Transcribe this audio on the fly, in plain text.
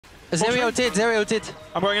Zeri ulted, Zeri ulted.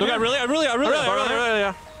 I'm going in. Look, I really,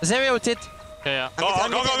 Yeah. Zeri ulted. Yeah. Go.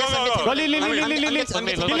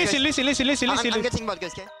 Listen. I'm getting bot,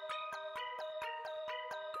 guys, okay?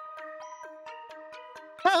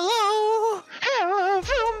 Hello,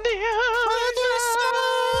 from the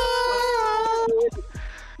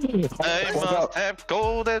I must have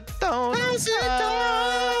golden down.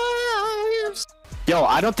 Yo,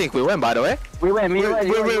 I don't think we win, by the way. We win. We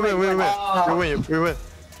win.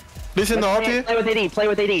 Listen to ulti. Play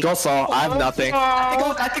with AD. Go saw. I have nothing.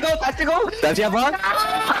 Got to go. Does he have one?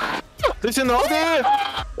 Listen to ulti.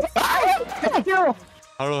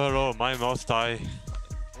 Hello. My mouse die.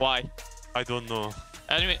 Why? I don't know.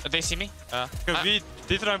 Anyway, they see me? Because we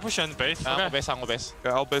did try and push on base. I'll go base, I'll go base.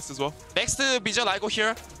 Yeah, I'll base as well. Next vision, I go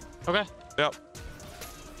here. Okay. Yeah.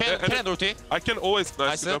 Can I ulti? I can always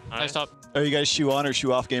nice Nice up. Nice top. Are you guys shoe on or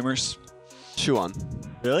shoe off gamers? Shoe on.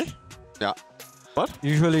 Really? Yeah.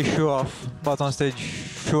 Usually shoe off, but on stage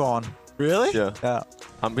shoe on. Really? Yeah. Yeah.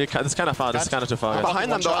 It's kind of fun. It's kind of too fun. I'm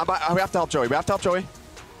behind them though. We have to help Joey.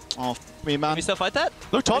 Oh, me man. We still fight that?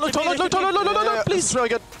 Look, Look, please. It's really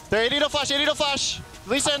good. There, AD no flash.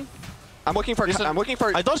 Listen. I'm looking for. I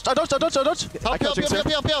dodged. I killed Jinx.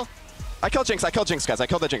 Peel. I killed Jinx, guys. I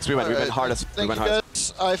killed the Jinx. We went hardest. Thank you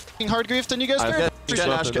guys. I f***ing hard griefed on you guys. Get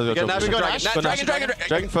Nash.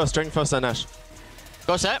 Dragon first, then Nash.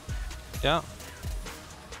 Go set. Yeah.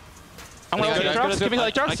 I'm gonna Okay, get drops. Give me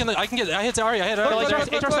like drops. I hit Ari.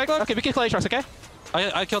 Okay, we can kill Aatrox, okay?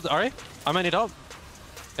 I killed Ari. I might need help.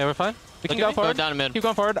 Yeah, we're fine. We can go forward. Down mid. Keep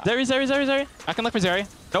going forward. Zeri. I can look for Zeri.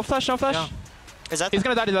 No flash. Yeah. Is that? He's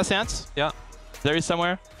gonna die to that stance. Yeah. Zeri's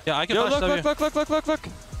somewhere. Yeah, I can Yo, flash look.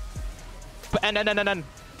 End.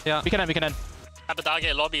 Yeah. We can end.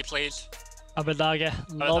 Abadage, lobby, please. Abadage,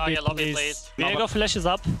 lobby, please. Viego flash is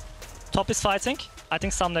up. Top is fighting. I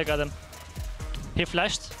think Samne got him. He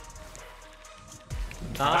flashed.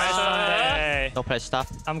 Nice. No press, stop.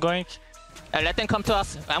 I'm going. Let them come to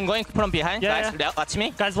us. I'm going from behind, guys. Watch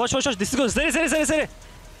me. Guys, watch. This is good. Zeri.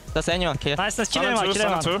 Does anyone kill? Nice. Kill him.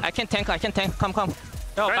 I can tank. Come. Go,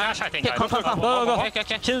 Nash, I think. Come. Go. Okay.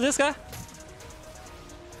 Kill this guy.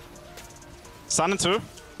 Stun him too.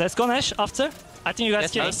 Let's go, Nash, after. I think you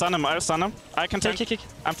guys kill. I'll stun him. I can tank. Kick.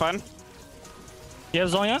 I'm fine. You have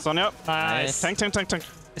Zonya? Sonya. Nice. Tank.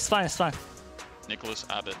 It's fine. Nicholas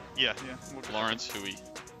Abbott. Yeah. Lawrence Hui.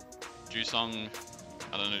 Jusong.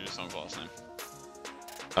 I don't know Jusong's last name.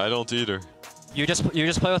 I don't either. You just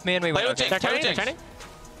play with me and we win. Play with Jinx.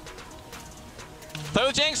 Play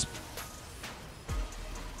with Jinx.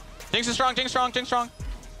 Jinx is strong.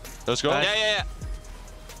 Let's go. Yeah.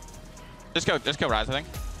 Just go, Rise, I think.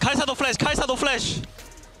 Kai'Sa no flash.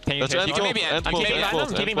 Can you Let's can maybe end?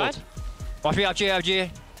 Keep him behind. Watch me, FG.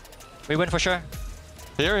 We win for sure.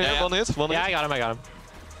 Here, Yeah. one hit. Yeah, I got him.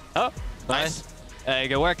 Oh, nice. Hey,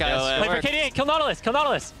 good work, guys. Play for KDA. Kill Nautilus.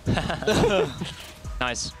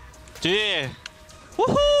 Nice. Yeah.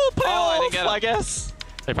 Woohoo! I didn't get him. I guess.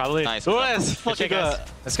 They probably. Nice. Yes, fucking good.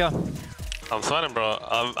 Let's go. I'm sweating, bro.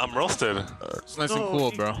 I'm roasted. It's nice and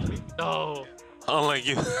cool, bro. No. Unlike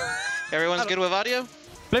you. Everyone's good with audio?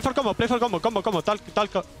 Play for combo. Talk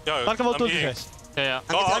about two guys. Yeah.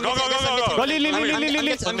 Go,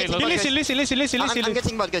 listen. I'm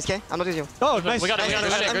getting bot, guys, okay? I'm not with you. Oh, nice. We got it.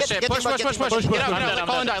 Good shit. Push. Get out. Let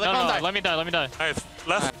Colin die. Let me die. Nice.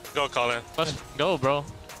 Let's go, Colin. Let's go, bro.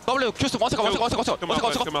 W, Q2, 1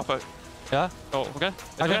 second. Come out, fight. Yeah. Oh, okay.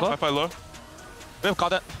 I can go. Fight low. We have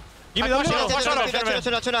caught it. Give me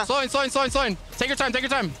the Tuna. Soin. Take your time.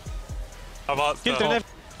 How about Kill Tune.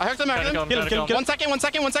 I heard them. Kill. 1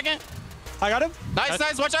 second. I got him. Nice.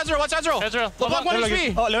 Watch Ezreal. Ezreal. Block 1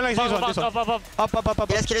 HP. Oh, Leon, this one. Up.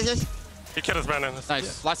 Yes, kill this. He killed us, Brandon.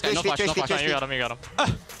 Nice. Last guy. No flash. You got him.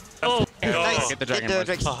 Oh. Nice. Get the dragon.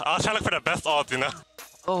 Drax. I was trying to look for the best ult, you know?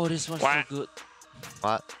 Oh, this one's so good.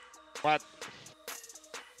 What?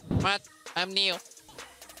 I'm Neo.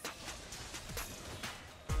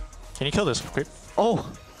 Can you kill this quick?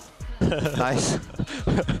 Oh. Nice.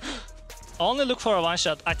 Only look for a one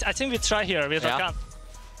shot. I think we try here with Rakan.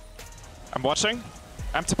 I'm watching.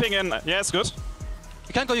 I'm tipping in. Yeah, it's good.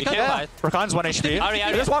 You can go. Rakan's 1 HP. Ari.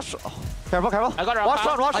 Just watch. Careful. I got Watch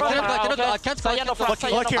front. I can't fly yellow front.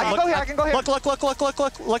 Look here. I can go here.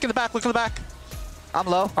 Look in the back. I'm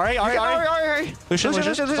low. Ari. Lucian.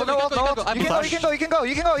 You can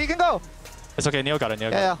go. It's okay, Neo got it.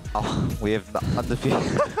 Yeah. Oh, we have undefeated.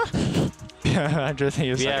 Yeah, Andrew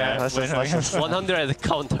think he's let's just 100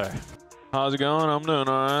 counter. How's it going? I'm doing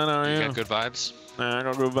alright. How are you? You got good vibes? Nah, I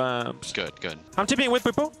got good vibes. Good. I'm tipping with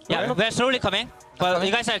people. Yeah, we're slowly coming. Well,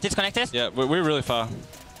 you guys are disconnected. Yeah, we're really far.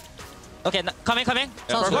 Okay, coming. Yeah,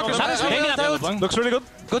 looks really good.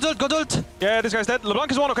 Good ult, good ult. Yeah, this guy's dead. LeBlanc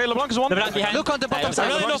is one, okay, LeBlanc is one. LeBlanc behind. Look on the bottom I side.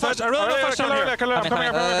 really know first. I really know first. I'm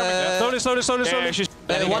coming here.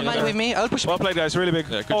 Slowly. One man with me. I'll push. Well played, guys. Really big.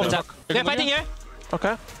 Yeah, good job. They're fighting here.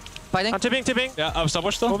 Okay. Fighting. I'm tipping. Yeah, I'm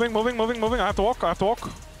stopwatch still. Moving. I have to walk.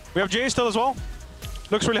 We have Jay still as well.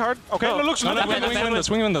 Looks really hard. Okay, looks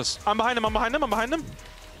Swing windows. I'm behind him.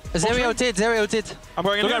 Zeri ulted. I'm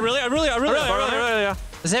going in. Look, I really. Yeah.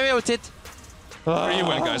 Zeri ulted. Free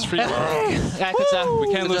win, guys. Free win. Yeah, good job. We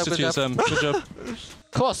can't lose to TSM. Good job.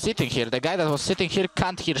 Who was sitting here? The guy that was sitting here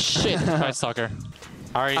can't hear shit. Nice talker.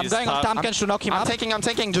 I'm going on Tamken to knock him I'm up.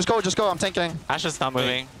 tanking. Just go. I'm tanking. Ash is not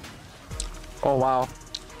moving. Oh, wow.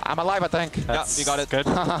 I'm alive, I think. Yeah, we got it. Good.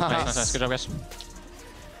 Nice. Good job, guys.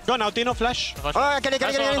 Go now, Dino flash. Oh, I got it. No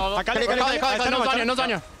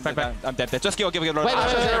Zonyo. Back. I'm dead. Just give it.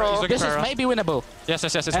 Wait. This is maybe winnable. Yes.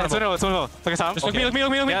 It's Winnable. Look at Sam. Look at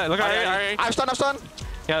me. Yeah, look at I'm stunned.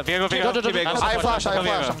 Yeah, Viego. I have flash.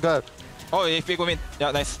 I'm good. Oh, if we go in. Yeah,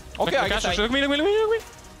 nice. Okay, I guess Look at me.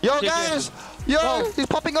 Yo, guys. Yo, he's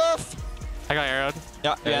popping off. I got arrowed.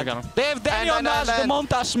 Yeah, Yeah, we got him. They have Daniel Nash, the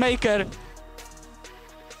montage maker.